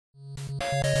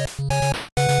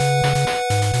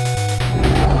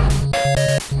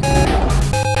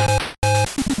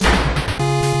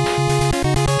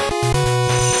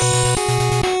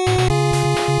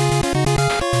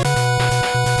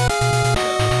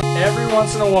every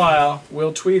once in a while,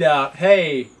 we'll tweet out,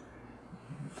 hey,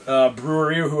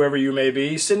 brewery or whoever you may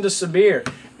be, send us some beer.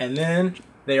 And then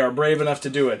they are brave enough to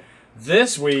do it.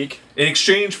 This week... In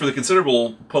exchange for the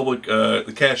considerable public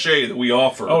cachet that we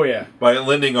offer by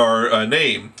lending our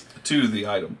name to the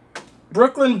item.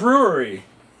 Brooklyn Brewery.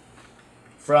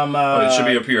 From... it should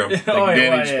be up here.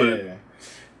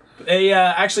 They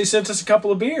actually sent us a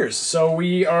couple of beers. So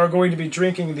we are going to be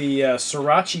drinking the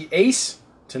Sorachi Ace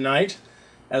tonight,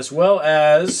 as well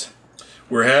as...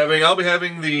 I'll be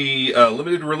having the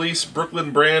limited release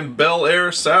Brooklyn brand Bel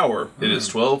Air Sour. It is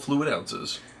 12 fluid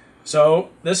ounces. So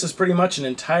this is pretty much an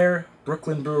entire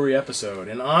Brooklyn Brewery episode.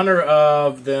 In honor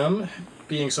of them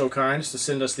being so kind as to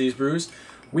send us these brews,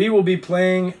 we will be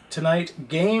playing tonight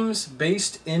games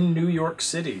based in New York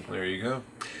City. There you go.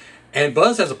 And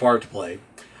Buzz has a part to play.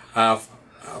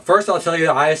 First, I'll tell you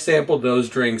that I sampled those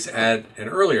drinks at an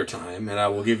earlier time, and I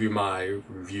will give you my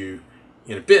review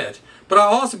in a bit. But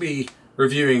I'll also be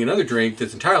reviewing another drink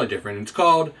that's entirely different. It's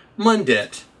called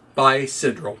Mundet by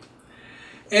Sidral.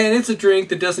 And it's a drink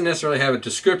that doesn't necessarily have a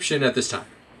description at this time.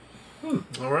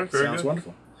 All right, very Sounds good.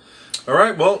 wonderful. All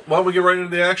right, well, why don't we get right into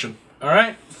the action? All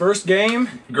right, first game.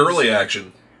 Girly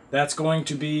action. That's going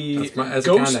to be that's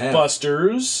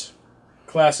Ghostbusters,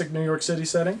 classic New York City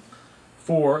setting,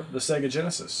 for the Sega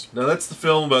Genesis. Now, that's the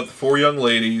film about the 4 young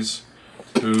ladies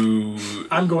who...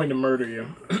 I'm going to murder you.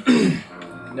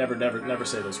 Never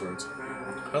say those words.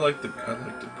 I liked it. I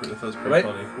thought it was pretty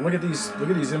funny. Look at these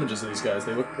images of these guys.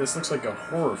 This looks like a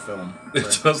horror film.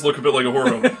 It does look a bit like a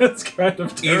horror film. It's kind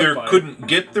of terrifying. Either couldn't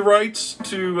get the rights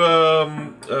to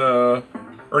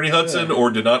Ernie Hudson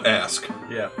or did not ask.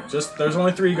 Yeah, there's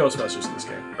only 3 Ghostbusters in this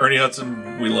game. Ernie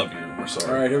Hudson, we love you. We're sorry.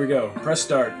 All right, here we go. Press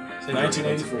start.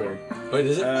 1984. Wait,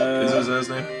 is it? Is his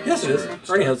name? Yes, it is.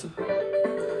 Ernie Hudson.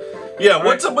 Yeah,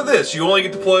 what's up with this? You only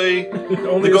get to play the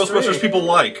Ghostbusters people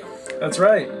like. That's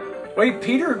right. Wait,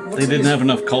 Peter... They didn't have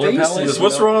enough color palettes?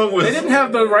 What's wrong with... They didn't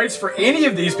have the rights for any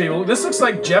of these people. This looks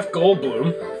like Jeff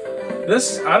Goldblum.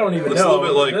 This, I don't even know. It's a little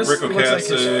bit like Rick Ocasek. Looks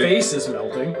like his face is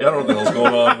melting. Yeah, I don't know what the hell's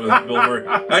going on with Bill Murray.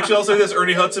 Actually, I'll say this.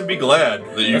 Ernie Hudson, be glad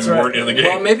that you weren't in the game.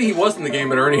 Well, maybe he was in the game,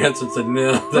 but Ernie Hudson said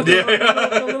no.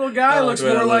 The little guy looks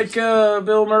more like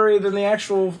Bill Murray than the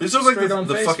actual This looks like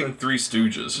the fucking Three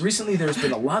Stooges. Recently, there's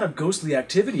been a lot of ghostly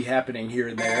activity happening here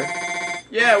and there.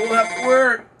 Yeah, we'll have to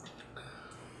work.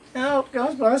 Help,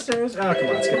 Ghostbusters. Oh,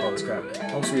 come on, skip all this crap.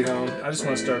 Home sweet home. I just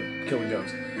want to start killing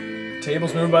ghosts.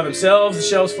 Tables move by themselves, the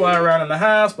shelves fly around in the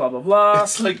house, blah, blah, blah.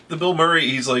 It's like the Bill Murray,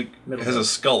 he's like, has a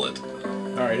skullet.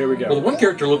 Alright, here we go. Well, the one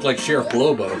character looked like Sheriff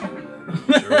Globo.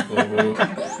 Sheriff Globo.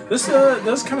 This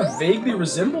does kind of vaguely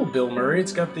resemble Bill Murray.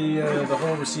 It's got the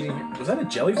whole receding... Was that a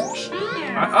jellyfish? It's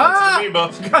an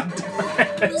amoeba. God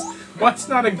damn it. What's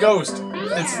not a ghost?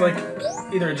 It's like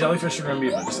either a jellyfish or an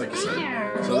amoeba, just like you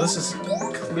said. So this is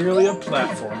clearly a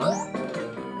platformer.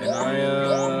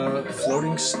 And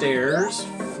floating stairs,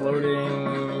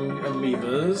 floating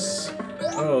amoebas.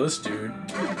 Oh, this dude.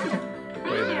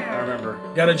 Wait a minute, I remember.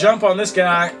 Gotta jump on this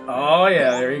guy. Oh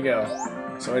yeah, there you go.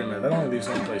 So wait a minute, that only leaves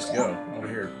one place to go. Over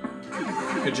here.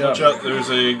 Good job. Watch out, there's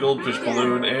a goldfish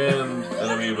balloon and an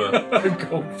amoeba. A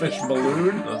goldfish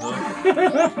balloon?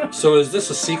 Uh-huh. So is this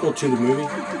a sequel to the movie?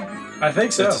 I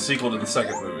think so. It's a sequel to the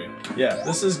second movie. Yeah,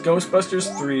 this is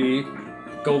Ghostbusters 3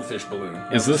 Goldfish Balloon.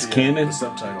 Is this canon? The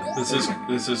subtitle. This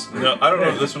is no, I don't know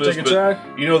if this one is, but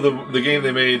you know the game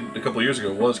they made a couple of years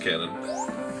ago was canon.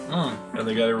 And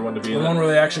they got everyone to be in it. The one where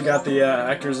they actually got the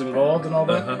actors involved and all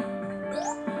that?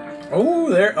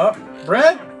 Oh, there. Oh,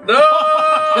 Brent? No!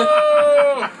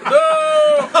 No!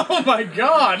 Oh my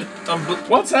god!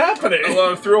 What's happening?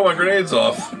 I threw all my grenades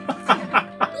off.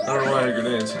 I don't know why I had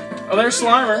grenades. Oh, there's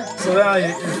Slimer. So now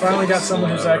you finally got someone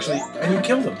who's actually... And you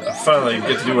killed him. I finally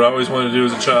get to do what I always wanted to do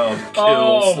as a child.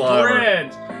 Kill Slimer.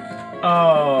 Brent!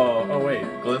 Oh, wait.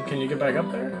 Glenn? Can you get back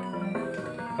up there?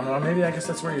 Maybe I guess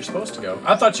that's where you're supposed to go.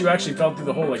 I thought you actually fell through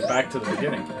the hole, like, back to the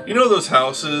beginning. You know those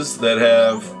houses that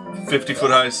have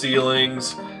 50-foot-high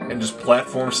ceilings and just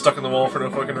platforms stuck in the wall for no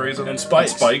fucking reason? And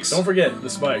spikes. Don't forget the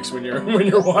spikes when you're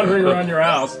wandering around your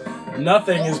house.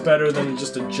 Nothing is better than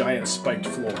just a giant spiked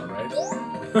floor, right?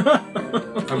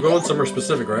 I'm going somewhere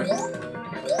specific, right?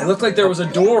 It looked like there was a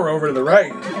door over to the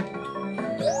right.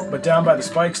 But down by the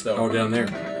spikes, though. Oh, down there.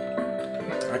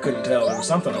 I couldn't tell. There was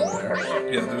something over there.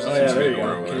 Yeah, there's a there you go.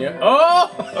 over there. Oh!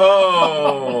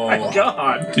 Oh! Oh my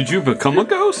god! Did you become a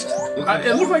ghost?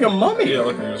 It looked like a mummy. Yeah,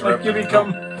 look, he was like you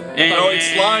become... Oh, it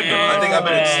slimed him. I think I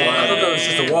bet it slimed him. I thought that was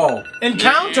just a wall.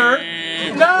 Encounter?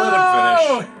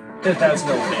 No! Let him finish. It has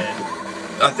no head.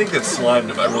 I think that slimed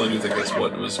him. I really do think that's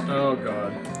what it was. Oh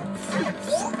god.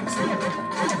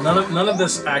 None of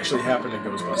this actually happened in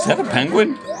Ghostbusters. Is that a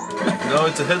penguin? No,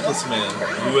 it's a headless man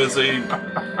who has a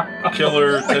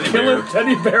killer teddy bear.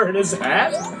 Teddy bear in his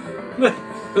hat?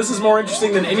 This is more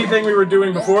interesting than anything we were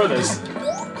doing before this.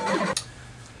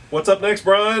 What's up next,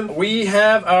 Brian? We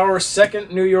have our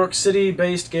second New York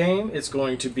City-based game. It's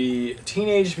going to be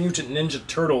Teenage Mutant Ninja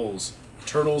Turtles.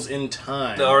 Turtles in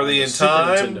Time. Now, are they in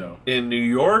time in New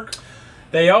York?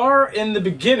 They are in the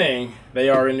beginning. They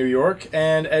are in New York,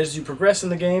 and as you progress in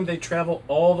the game, they travel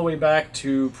all the way back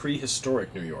to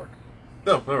prehistoric New York.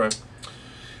 Oh, all right.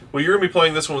 Well, you're gonna be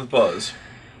playing this one with Buzz.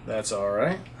 That's all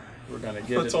right. We're gonna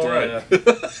get That's it. all right.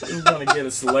 We're gonna get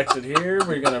it selected here.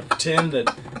 We're gonna pretend that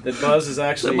Buzz is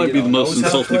actually. That might be the most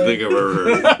insulting thing I've ever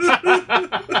heard.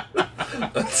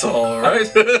 That's all right.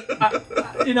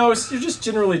 You're just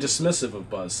generally dismissive of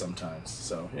Buzz sometimes.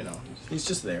 So he's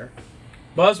just there.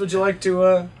 Buzz, would you like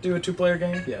to do a 2-player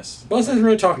game? Yes. Buzz isn't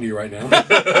really talking to you right now.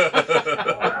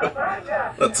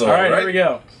 That's all right. Here we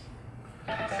go.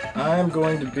 I'm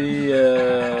going to be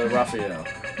Raphael.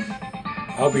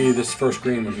 I'll be this first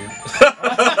green with you.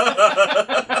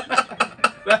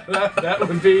 that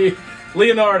would be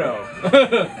Leonardo.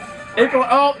 April.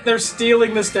 Oh, they're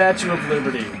stealing the Statue of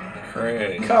Liberty.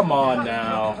 Great. Come on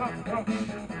now.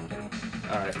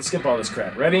 All right, let's skip all this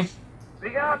crap. Ready?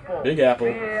 Big Apple. Big Apple.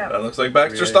 That looks like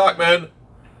Baxter Stockman.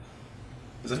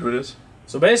 Is that who it is?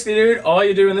 So basically, dude, all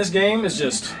you do in this game is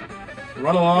just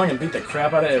run along and beat the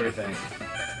crap out of everything.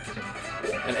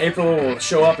 And April will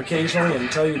show up occasionally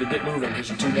and tell you to get moving because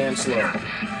you're too damn slow.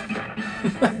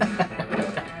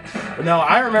 But no,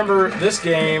 I remember this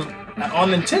game. On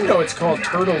Nintendo, it's called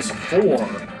Turtles 4.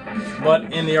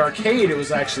 But in the arcade, it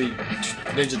was actually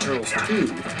Ninja Turtles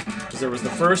 2. Because there was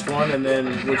the first one, and then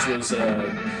which was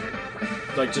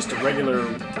like just a regular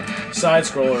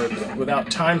side-scroller without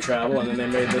time travel, and then they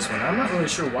made this one. I'm not really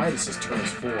sure why this is Turtles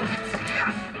 4.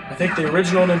 I think the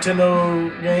original Nintendo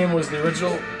game was the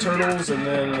original Turtles, and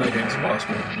then That game's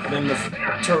impossible. Then the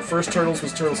first Turtles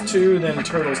was Turtles 2, then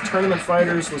Turtles Tournament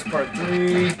Fighters was Part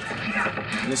 3,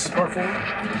 and this is Part 4?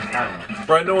 I don't know.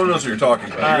 Brian, no one knows what you're talking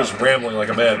about. You're just rambling like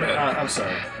a madman. I'm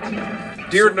sorry.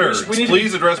 Dear nerds,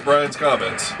 please address Brian's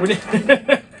comments. We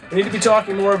need to be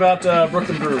talking more about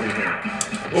Brooklyn Brewery here.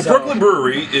 Well, Brooklyn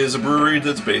Brewery is a brewery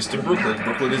that's based in Brooklyn.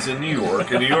 Brooklyn is in New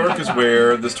York, and New York is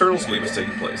where this Turtles game is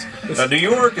taking place. Now, New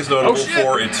York is notable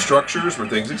for its structures where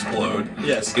things explode.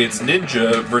 Yes. Its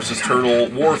ninja versus turtle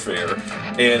warfare,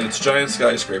 and its giant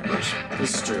skyscrapers.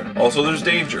 This is true. Also, there's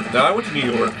danger. Now, I went to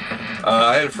New York.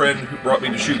 I had a friend who brought me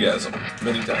to Shoegasm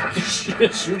many times.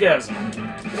 Shoegasm.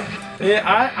 Yeah,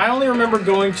 I only remember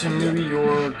going to New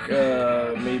York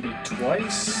maybe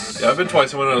twice. Yeah, I've been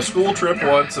twice. I went on a school trip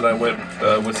once, and I went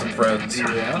with some friends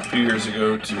a few years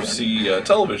ago to see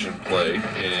television play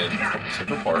in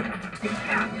Central Park.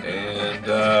 And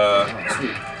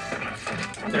sweet.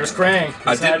 There's Krang.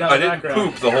 I didn't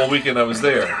poop the whole weekend I was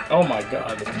there. Oh my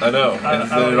god. I know. And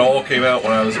then it all came out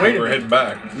when we were heading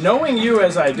back. Knowing you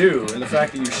as I do, and the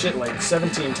fact that you shit like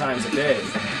 17 times a day,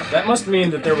 that must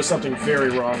mean that there was something very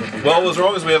wrong with you. Well, as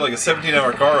wrong as we had like a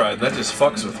 17-hour car ride, and that just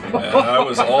fucks with me, man. I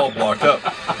was all blocked up.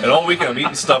 And all weekend I'm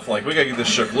eating stuff like, we gotta get this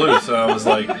shook loose. And I was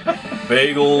like,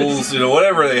 bagels,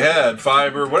 whatever they had,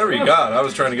 fiber, whatever you got. I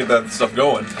was trying to get that stuff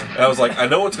going. And I was like, I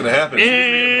know what's gonna happen. As soon as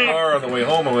we get in the car on the way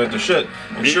home, I went to shit.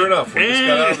 And sure enough, we just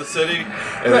got out of the city,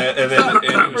 and then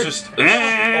it was just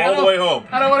all the way home.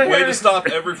 I don't want to hear it. We had to stop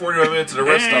every 45 minutes at a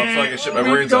rest stop so I could shit my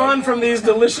brains out. We've gone from these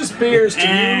delicious beers to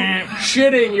you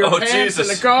shitting your pants in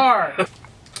the car.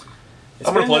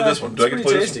 I'm going to play this one. Do I get to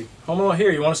play this one? Home Alone,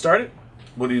 here, you want to start it?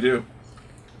 What do you do?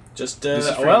 Just,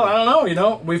 well, I don't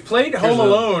know, we've played Home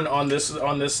Alone on this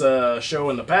show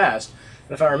in the past.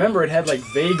 And if I remember, it had like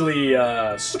vaguely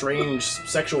strange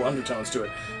sexual undertones to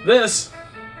it. This...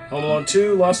 Home Alone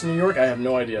 2, Lost in New York, I have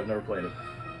no idea. I've never played it.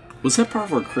 Was that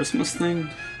part of our Christmas thing?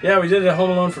 Yeah, we did a Home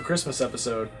Alone for Christmas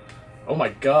episode. Oh my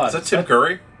god. Is that Tim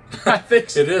Curry? I think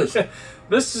so. It is.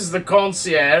 This is the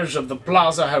concierge of the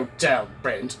Plaza Hotel,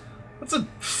 Brent. That's a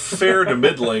fair to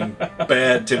middling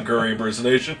bad Tim Curry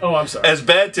impersonation. Oh, I'm sorry. As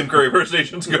bad Tim Curry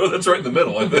impersonations go, that's right in the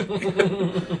middle, I think.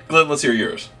 Glenn, let's hear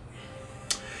yours.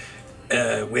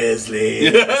 Wesley.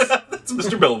 That's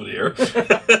Mr. Belvedere.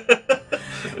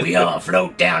 We all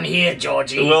float down here,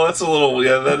 Georgie. Well, that's a little,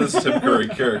 that is a Tim Curry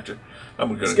character.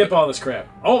 I'm gonna skip all this crap.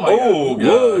 Oh my god.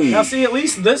 Gosh. Now see, at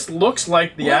least this looks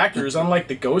like the actors, unlike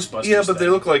the Ghostbusters. Yeah, but they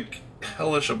look like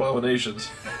hellish abominations.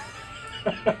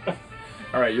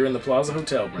 Alright, you're in the Plaza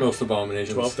Hotel, Brent. Most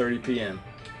abominations. 12:30 p.m.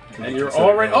 And you're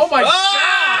already... Oh my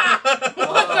god!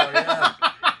 Oh, yeah.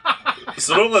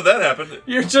 So don't let that happen.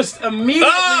 You're just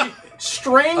immediately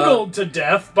strangled to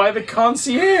death by the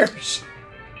concierge.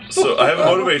 So I have a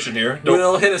motivation here. Don't-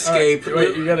 We'll hit escape.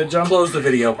 Wait, you gotta jump. Close the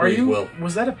video, Are please, you? Will.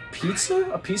 Was that a pizza?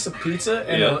 A piece of pizza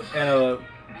and Yeah. a.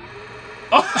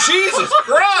 Jesus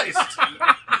Christ!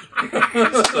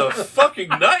 This is a fucking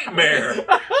nightmare.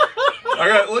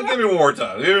 Give me one more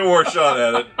time. Give me one more shot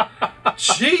at it.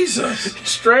 Jesus.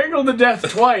 Strangled to death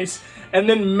twice and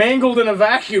then mangled in a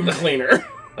vacuum cleaner.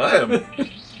 I'm. Wait,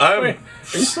 are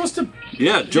you supposed to?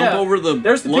 Yeah, jump over the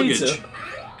There's the luggage. pizza.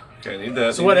 Okay, I need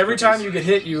that. So what? Every time you get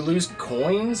hit, you lose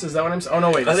coins. Is that what I'm saying? Oh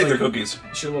no, wait. I it's think like they're cookies.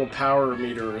 It's your little power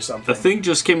meter or something. The thing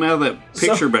just came out of that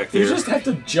picture So, back there. You just have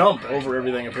to jump over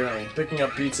everything. Apparently, picking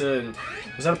up pizza and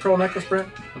was that a pearl necklace, Brent?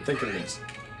 I'm thinking it is.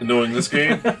 Knowing this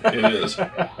game, it is.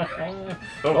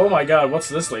 Oh my God! What's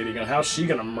this lady gonna? How's she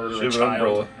gonna murder She a has an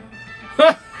child?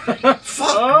 umbrella. Fuck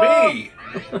Oh! me!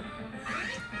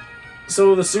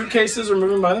 So the suitcases are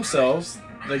moving by themselves.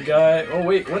 The guy. Oh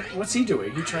wait, what's he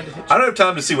doing? He tried to hit you. I don't have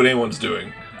time to see what anyone's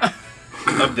doing.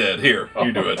 I'm dead. Here,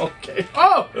 you do it. Okay.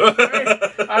 Oh!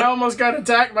 Great. I almost got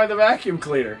attacked by the vacuum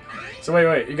cleaner. So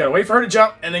wait. You gotta wait for her to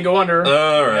jump and then go under her.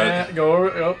 All right. And go over.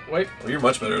 Oh, wait. Well, you're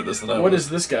much better at this than I What was. does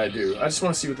this guy do? I just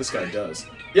want to see what this guy does.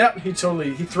 Yep, he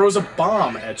throws a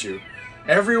bomb at you.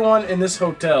 Everyone in this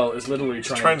hotel is literally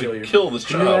trying to kill you. this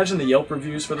Can child. you imagine the Yelp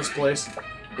reviews for this place?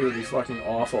 It would be fucking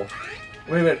awful.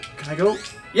 Wait a minute. Can I go?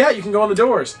 Yeah, you can go on the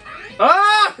doors.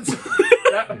 Ah!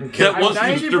 That I'm was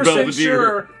Mr. 90% Belvedere.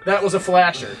 sure that was a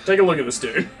flasher. Take a look at this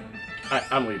dude.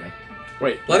 I'm leaving.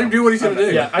 Wait. Let him do what he's going to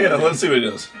do. Yeah, I gotta. Let's see what he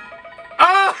does.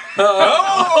 Ah!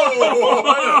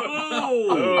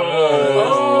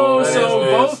 Oh, so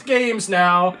both games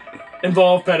now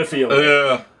involve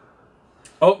pedophilia. Yeah.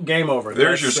 Oh, game over.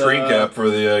 There's your screen cap for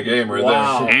the game right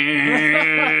Wow.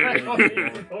 there.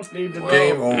 Don't need to know.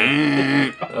 Game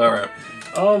over. All right.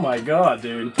 Oh my God,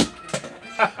 dude.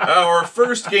 Our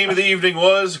first game of the evening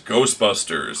was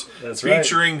Ghostbusters. That's right.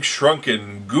 Featuring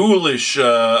shrunken, ghoulish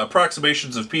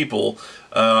approximations of people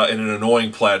in an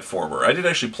annoying platformer. I didn't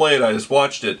actually play it, I just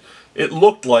watched it. It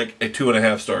looked like a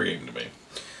 2.5-star game to me.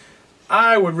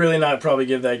 I would really not probably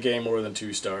give that game more than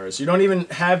 2 stars. You don't even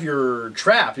have your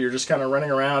trap. You're just kind of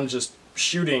running around just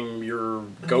shooting your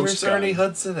ghost gun. Ernie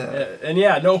Hudson at? And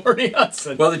yeah, no Ernie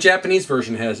Hudson. Well, the Japanese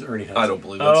version has Ernie Hudson. I don't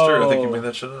believe that's true. I think you Oh. made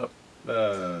that shit up.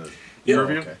 Yeah,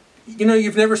 review? Okay. You know,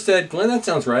 you've never said, Glenn, that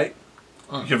sounds right.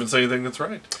 You haven't said anything that's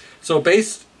right. So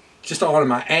based just on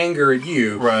my anger at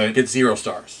you, Right. it's 0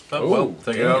 stars. Oh, Ooh, well,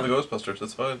 take it out of damn. the Ghostbusters.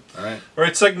 That's fine. All right. All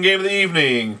right, second game of the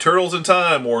evening, Turtles in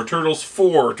Time, or Turtles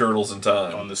 4 Turtles in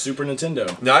Time. On the Super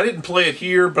Nintendo. Now, I didn't play it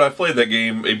here, but I've played that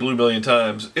game a blue million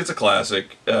times. It's a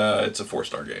classic. It's a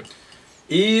 4-star game.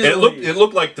 Easily. It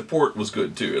looked like the port was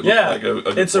good, too. It Yeah, looked like a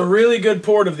good it's a port. really good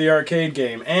port of the arcade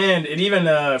game, and it even,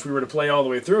 if we were to play all the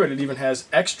way through it, it even has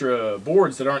extra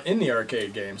boards that aren't in the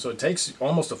arcade game, so it takes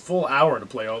almost a full hour to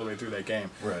play all the way through that game.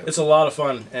 Right. It's a lot of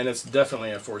fun, and it's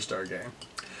definitely a 4-star game.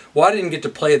 Well, I didn't get to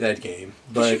play that game,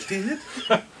 but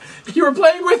You were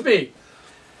playing with me!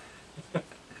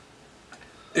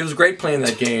 it was great playing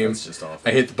that game. It's just awful.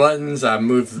 I hit the buttons, I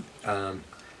moved,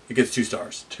 it gets 2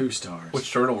 stars. 2 stars.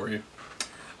 Which turtle were you?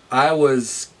 I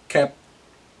was Captain,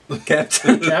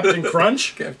 Captain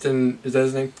Crunch? Captain, is that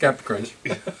his name? Captain Crunch.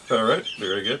 All right,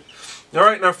 very good. All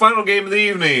right, and our final game of the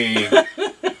evening,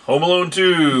 Home Alone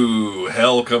 2,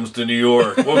 Hell Comes to New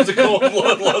York. What was it called?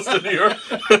 Bloodlust in New York?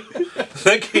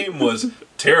 That game was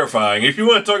terrifying. If you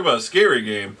want to talk about a scary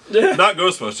game, not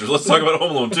Ghostbusters, let's talk about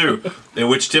Home Alone 2, in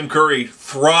which Tim Curry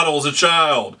throttles a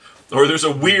child. Or there's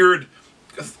a weird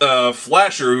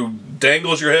flasher who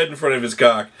dangles your head in front of his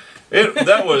cock.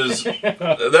 That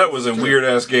was a weird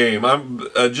ass game. I'm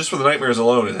just for the nightmares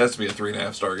alone, it has to be a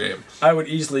 3.5-star game. I would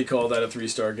easily call that a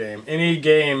 3-star game. Any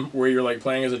game where you're like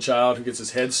playing as a child who gets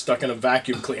his head stuck in a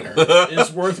vacuum cleaner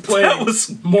is worth playing That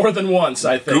was more than once,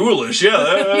 I think. ghoulish. Yeah,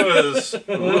 that was.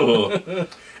 Ugh.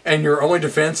 And your only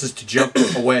defense is to jump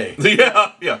away.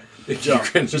 Yeah, yeah. If Jump.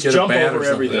 you can Just get a jump bat or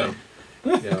over something.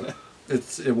 everything. Yeah.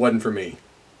 It wasn't for me.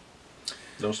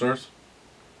 No stars.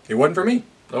 It wasn't for me.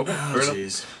 Okay, Oh, fair enough.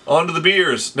 jeez. On to the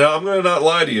beers. Now, I'm going to not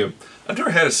lie to you. I've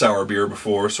never had a sour beer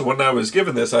before, so when I was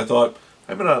given this, I thought,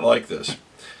 I may not like this.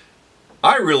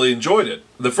 I really enjoyed it.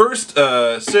 The first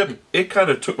sip, it kind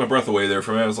of took my breath away there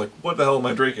for me. I was like, what the hell am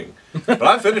I drinking? But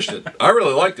I finished it. I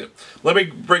really liked it. Let me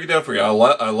break it down for you. I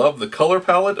love the color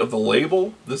palette of the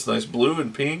label. This nice blue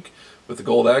and pink with the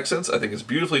gold accents. I think it's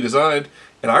beautifully designed,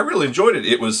 and I really enjoyed it.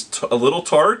 It was a little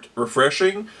tart,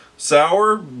 refreshing,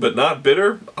 sour, but not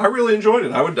bitter. I really enjoyed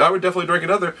it. I would definitely drink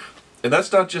another. And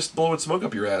that's not just blowing smoke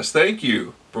up your ass. Thank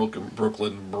you, Brooklyn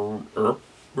Brewery.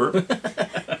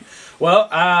 Well,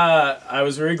 I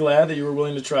was very glad that you were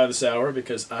willing to try the sour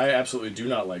because I absolutely do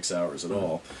not like sours at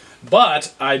all.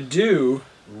 But I do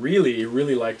really,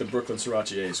 really like the Brooklyn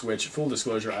Sorachi Ace, which, full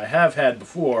disclosure, I have had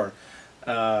before.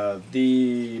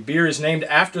 The beer is named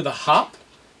after the hop,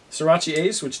 Sorachi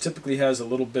Ace, which typically has a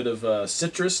little bit of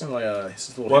citrus and like a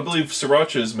little. Well, I believe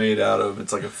Sriracha is made out of,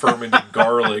 it's like a fermented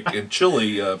garlic and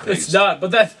chili paste. It's not,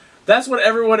 but that's what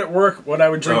everyone at work, when I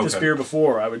would drink this beer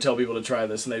before, I would tell people to try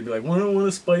this, and they'd be like, well, I don't want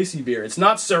a spicy beer. It's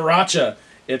not Sriracha.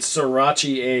 It's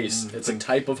Sorachi Ace. It's a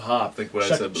type of hop. I think what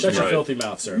I said was Shut your right. filthy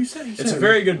mouth, sir. You said It's a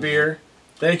very good beer.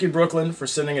 Thank you, Brooklyn, for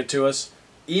sending it to us.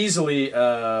 Easily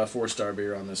 4-star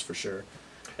beer on this for sure.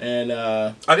 And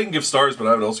I didn't give stars, but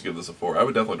I would also give this a 4. I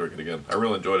would definitely drink it again. I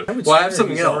really enjoyed it. Well, I have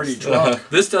something he's else. already drunk.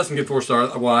 This doesn't get 4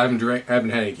 stars. Well, I haven't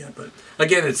had it yet, but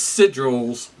again, it's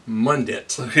Sidrol's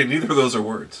Mundit. Okay, neither of those are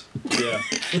words. Yeah.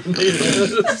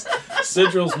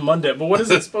 Sidrol's Monday. But what is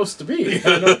it supposed to be?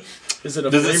 Is it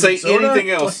a Does it say flavored soda? anything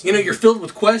else? You know, you're filled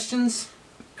with questions.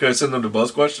 Can I send them to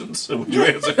Buzz questions? Would you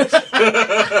answer?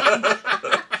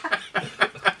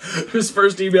 His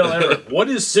first email ever. What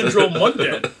is Sidrol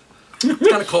Monday? It's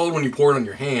kind of cold when you pour it on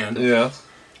your hand. Yeah.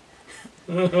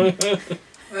 I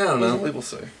don't know. Label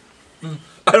say.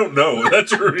 I don't know.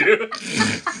 That's your review.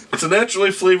 It's a naturally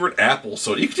flavored apple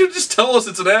soda. You can just tell us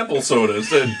it's an apple soda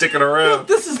instead of dicking around.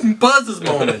 This is Buzz's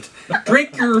moment.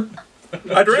 Drink your...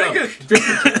 I drank it.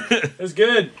 It's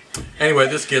good. Anyway,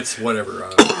 this gets whatever.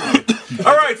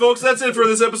 All right, folks, that's it for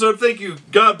this episode. Thank you.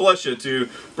 God bless you to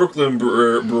Brooklyn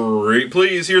Brewery.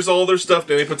 Please, here's all their stuff.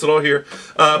 Danny puts it all here.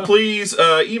 Please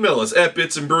email us at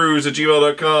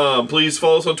bitsandbrews@gmail.com. Please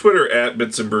follow us on Twitter at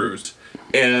bitsandbrews.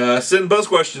 Send Buzz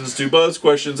questions to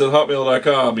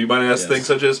buzzquestions@hotmail.com. You might ask things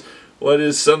such as, what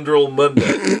is Sundrel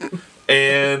Monday?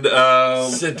 And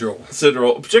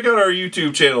Sidrol. Check out our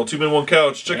YouTube channel, 2 Men 1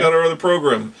 Couch. Check out our other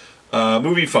program,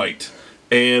 Movie Fight,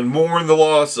 and mourn the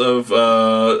loss of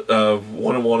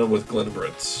One and One with Glenn and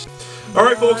Brents. All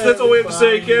right, folks, that's all we have to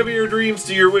say. Carry your dreams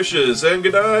to your wishes, and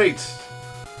good night.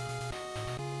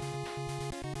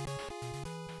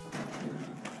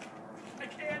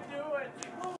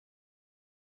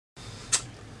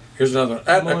 Here's another one.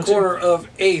 At the corner of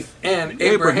 8th and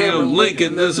Abraham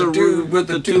Lincoln, there's a dude with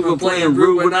the tuba playing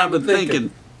Brew, and I've been thinking.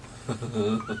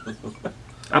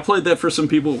 I played that for some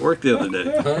people at work the other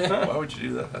day. Why would you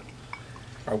do that?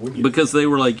 Or would you? Because they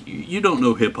were like, you don't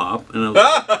know hip-hop. And I was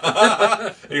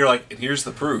like, And you're like, and here's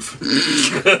the proof.